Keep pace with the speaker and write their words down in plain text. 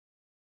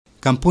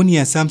Kampuni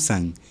ya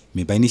Samsung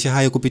imebainisha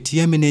hayo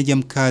kupitia meneja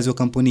mkazi wa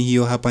kampuni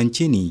hiyo hapa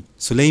nchini,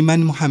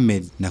 Suleiman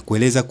Mohamed, na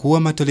kueleza kuwa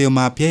matoleo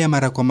mapya ya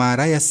mara kwa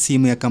mara ya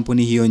simu ya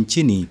kampuni hiyo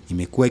nchini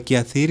imekuwa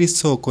ikiathiri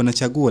soko na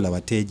chaguo la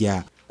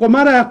wateja. Kwa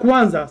mara ya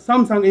kwanza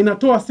Samsung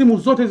inatoa simu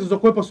zote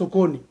zilizokuwepo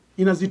sokoni,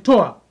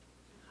 inazitoa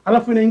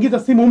alafu inaingiza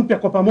simu mpya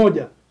kwa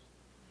pamoja.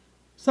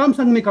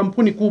 Samsung ni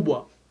kampuni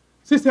kubwa.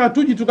 Sisi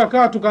hatuji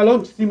tukakaa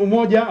tukalaunch simu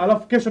moja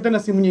alafu kesho tena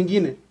simu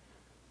nyingine.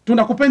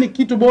 Tunakupeni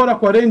kitu bora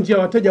kwa range ya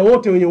wateja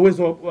wote wenye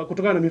uwezo wa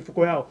kutokana na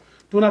mifuko yao.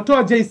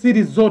 Tunatoa J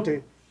series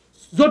zote.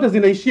 Zote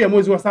zinaishia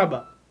mwezi wa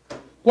 7.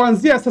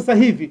 Kuanzia sasa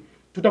hivi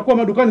tutakuwa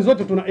madukani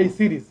zote tuna A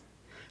series.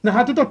 Na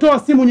hatutotoa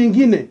simu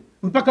nyingine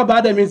mpaka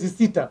baada ya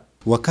miezi 6.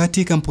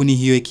 Wakati kampuni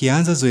hiyo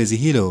ikianza zoezi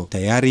hilo,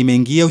 tayari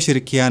imeingia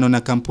ushirikiano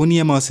na kampuni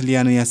ya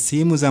mawasiliano ya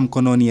simu za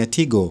mkononi ya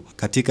Tigo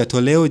katika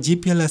toleo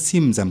jipya la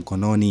simu za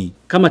mkononi.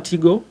 Kama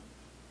Tigo,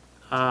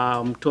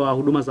 mtoa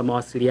huduma za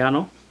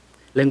mawasiliano,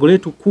 lengo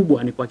letu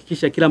kubwa ni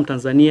kuhakikisha kila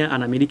Mtanzania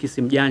anamiliki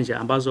simu janja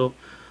ambazo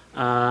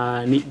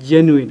ni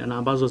genuine na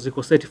ambazo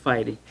ziko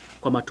certified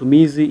kwa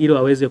matumizi ili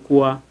waweze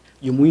kuwa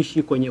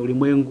jumuishi kwenye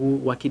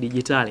ulimwengu wa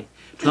kidijitali.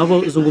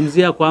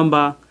 Tunapozungumzia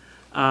kwamba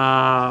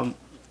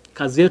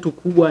kazi yetu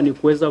kubwa ni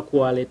kuweza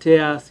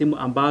kuwaletea simu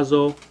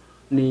ambazo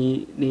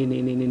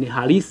ni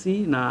halisi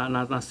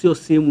na sio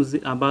simu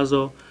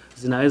ambazo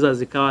zinaweza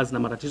zikawa zina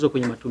matatizo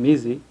kwenye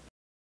matumizi.